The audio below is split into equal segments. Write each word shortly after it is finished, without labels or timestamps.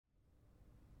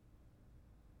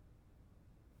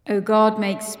O God,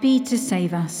 make speed to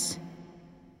save us.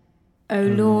 O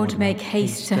Lord, make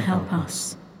haste to help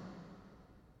us.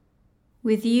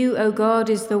 With you, O God,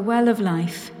 is the well of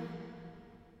life,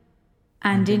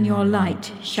 and in your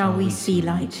light shall we see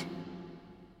light.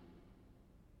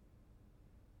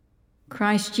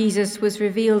 Christ Jesus was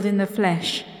revealed in the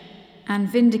flesh and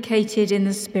vindicated in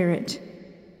the Spirit.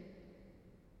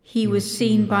 He was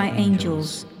seen by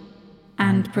angels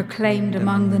and proclaimed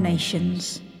among the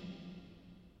nations.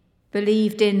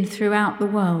 Believed in throughout the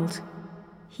world,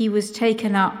 he was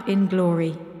taken up in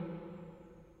glory.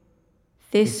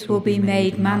 This will be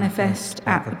made manifest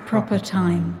at the proper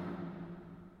time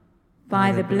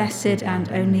by the blessed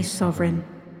and only Sovereign,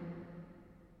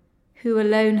 who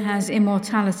alone has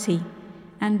immortality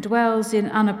and dwells in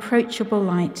unapproachable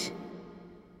light.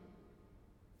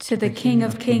 To the King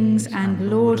of kings and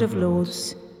Lord of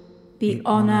lords be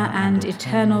honor and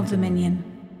eternal dominion.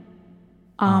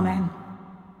 Amen.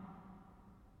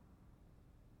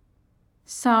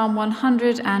 Psalm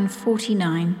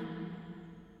 149.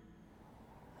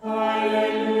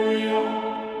 Hallelujah.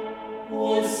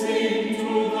 Oh, sing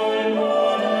to the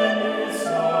Lord a new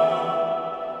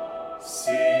song.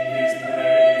 Sing his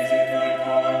praise in the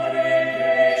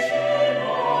congregation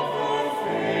of the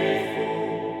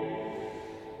faithful.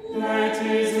 Let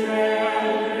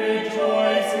Israel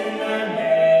rejoice in the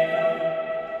Maker.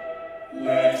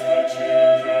 Let the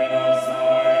children of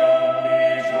Zion be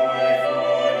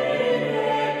joyful in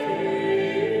their King.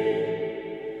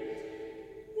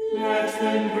 Let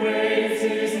them praise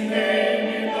his name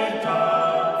in the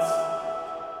dance.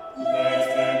 Let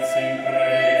them sing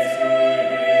praise to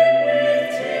him with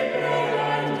timbrel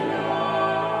and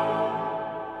lyre.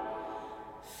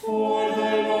 For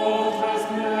the Lord has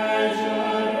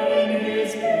pleasure in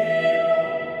his people,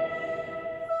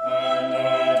 and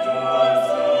adorns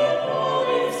the poor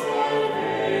with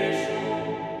salvation.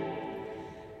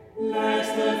 Let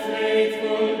the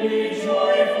faithful be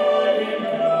joyful in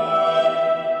God.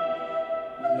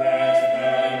 Let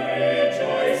them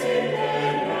rejoice in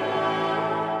their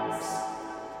ranks.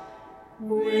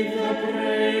 With the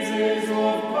praises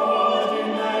of God in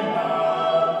their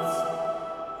mouths,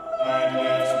 and a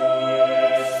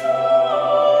two-edged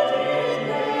sword in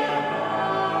their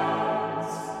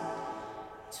hands,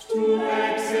 to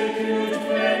execute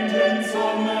vengeance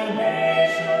on the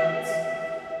nations,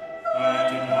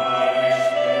 and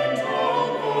punishment on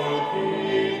the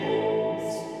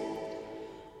peoples,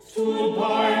 to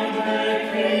bind their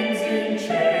kings in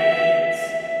chains,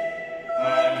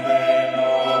 and their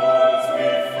nobles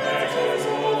with fetters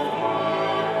of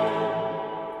iron,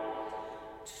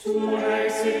 to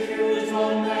execute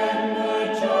on them the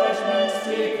judgments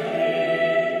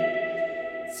decreed.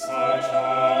 Such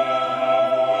honor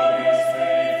have all his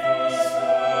faithful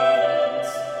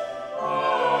servants.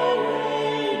 Alleluia.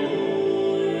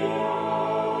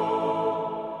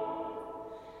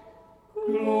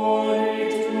 Glory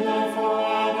to the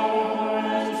Father,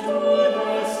 and to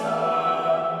the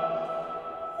Son,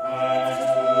 and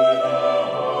to the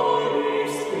Holy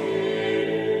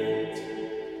Spirit,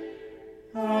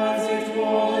 as it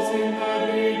was in the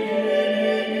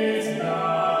beginning, is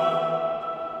now,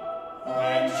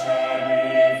 and shall be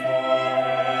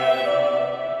forever.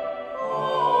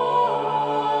 Amen.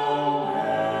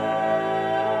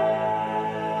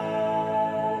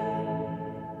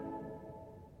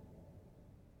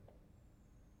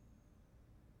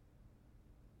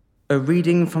 A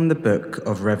reading from the book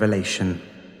of Revelation.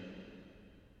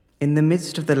 In the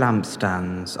midst of the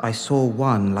lampstands I saw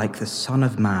one like the Son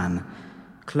of Man,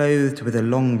 clothed with a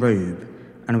long robe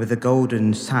and with a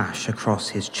golden sash across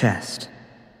his chest.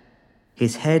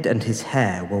 His head and his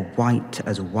hair were white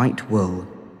as white wool,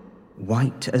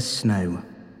 white as snow.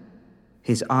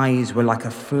 His eyes were like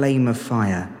a flame of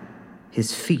fire.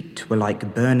 His feet were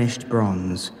like burnished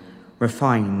bronze,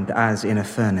 refined as in a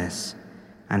furnace,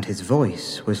 and his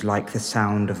voice was like the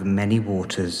sound of many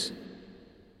waters.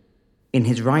 In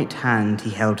his right hand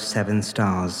he held 7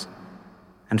 stars,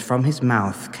 and from his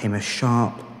mouth came a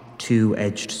sharp,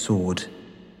 two-edged sword.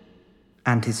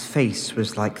 And his face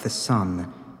was like the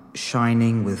sun,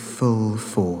 shining with full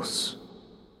force.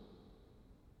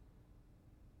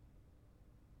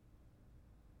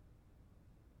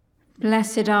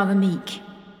 Blessed are the meek,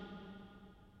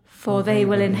 for they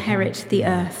will inherit the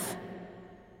earth.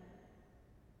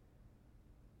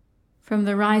 From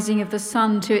the rising of the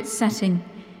sun to its setting,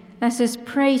 let us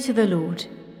pray to the Lord.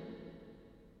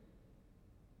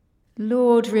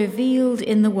 Lord, revealed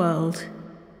in the world,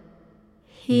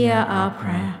 hear our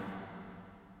prayer.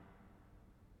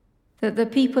 That the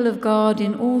people of God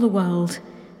in all the world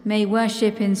may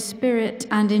worship in spirit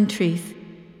and in truth,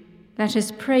 let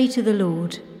us pray to the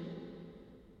Lord.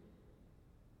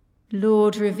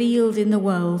 Lord revealed in the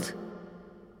world,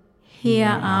 hear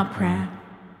our prayer.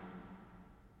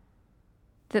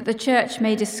 That the Church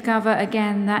may discover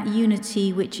again that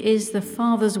unity which is the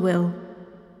Father's will,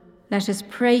 let us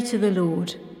pray to the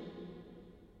Lord.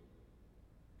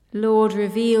 Lord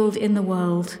revealed in the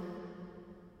world,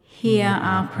 hear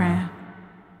our prayer.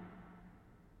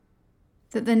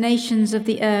 That the nations of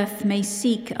the earth may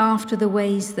seek after the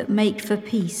ways that make for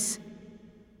peace,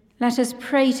 let us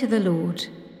pray to the Lord.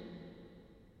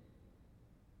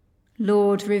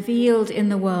 Lord revealed in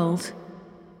the world,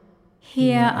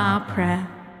 hear our prayer.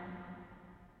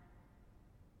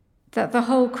 That the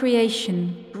whole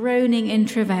creation, groaning in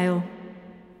travail,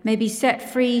 may be set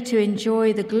free to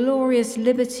enjoy the glorious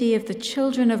liberty of the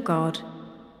children of God,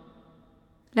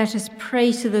 let us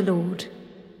pray to the Lord.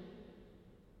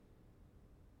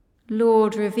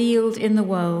 Lord revealed in the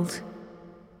world,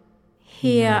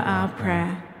 hear our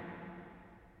prayer.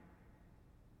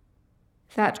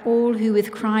 That all who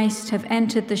with Christ have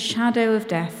entered the shadow of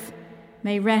death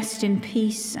may rest in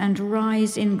peace and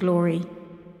rise in glory,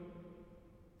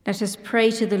 let us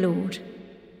pray to the Lord.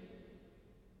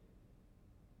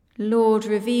 Lord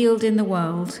revealed in the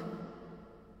world,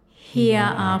 hear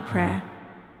our prayer.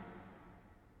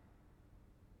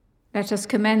 Let us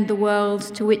commend the world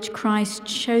to which Christ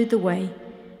showed the way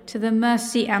to the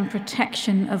mercy and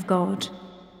protection of God.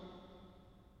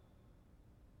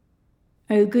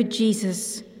 O good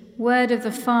Jesus, word of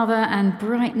the Father and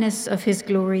brightness of his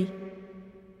glory,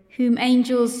 whom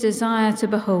angels desire to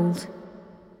behold,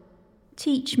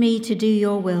 teach me to do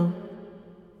your will,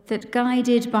 that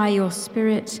guided by your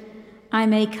Spirit, I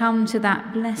may come to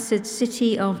that blessed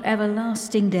city of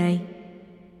everlasting day,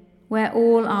 where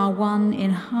all are one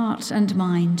in heart and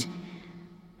mind,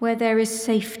 where there is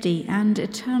safety and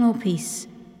eternal peace,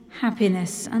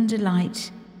 happiness and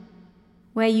delight,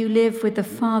 where you live with the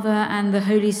Father and the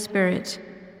Holy Spirit,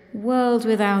 world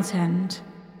without end.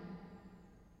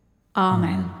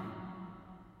 Amen.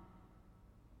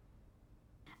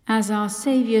 As our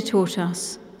Saviour taught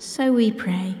us, so we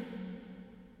pray.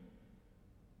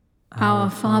 Our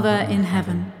Father in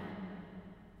heaven,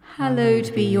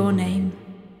 hallowed be your name.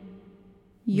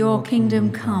 Your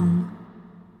kingdom come,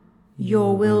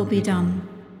 your will be done,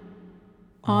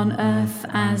 on earth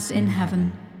as in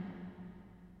heaven.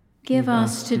 Give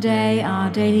us today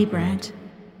our daily bread.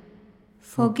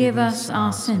 Forgive us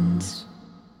our sins,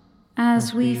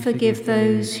 as we forgive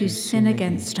those who sin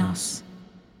against us.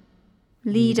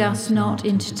 Lead us not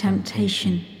into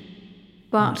temptation,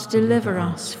 but deliver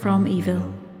us from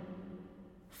evil.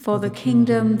 For the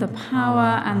kingdom, the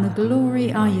power, and the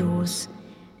glory are yours,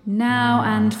 now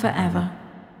and forever.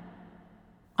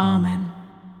 Amen.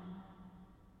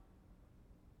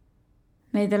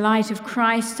 May the light of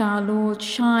Christ our Lord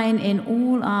shine in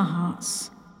all our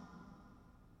hearts.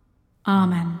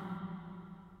 Amen.